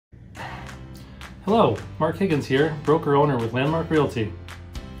Hello, Mark Higgins here, broker owner with Landmark Realty.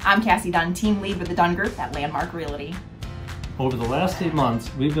 I'm Cassie Dunn, team lead with the Dunn Group at Landmark Realty. Over the last 8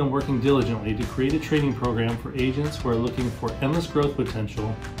 months, we've been working diligently to create a training program for agents who are looking for endless growth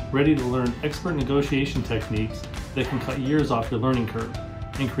potential, ready to learn expert negotiation techniques that can cut years off your learning curve,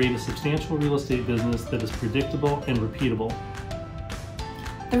 and create a substantial real estate business that is predictable and repeatable.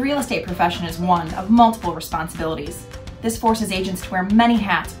 The real estate profession is one of multiple responsibilities. This forces agents to wear many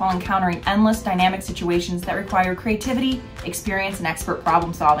hats while encountering endless dynamic situations that require creativity, experience, and expert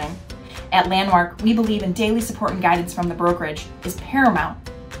problem solving. At Landmark, we believe in daily support and guidance from the brokerage is paramount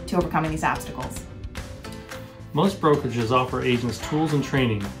to overcoming these obstacles. Most brokerages offer agents tools and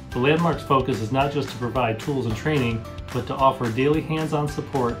training, but Landmark's focus is not just to provide tools and training, but to offer daily hands-on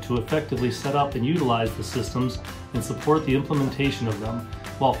support to effectively set up and utilize the systems and support the implementation of them,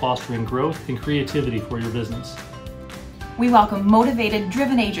 while fostering growth and creativity for your business. We welcome motivated,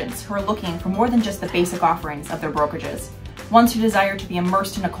 driven agents who are looking for more than just the basic offerings of their brokerages, ones who desire to be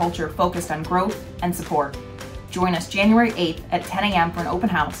immersed in a culture focused on growth and support. Join us January 8th at 10 a.m. for an open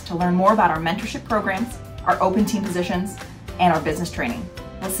house to learn more about our mentorship programs, our open team positions, and our business training.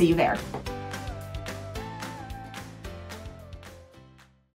 We'll see you there.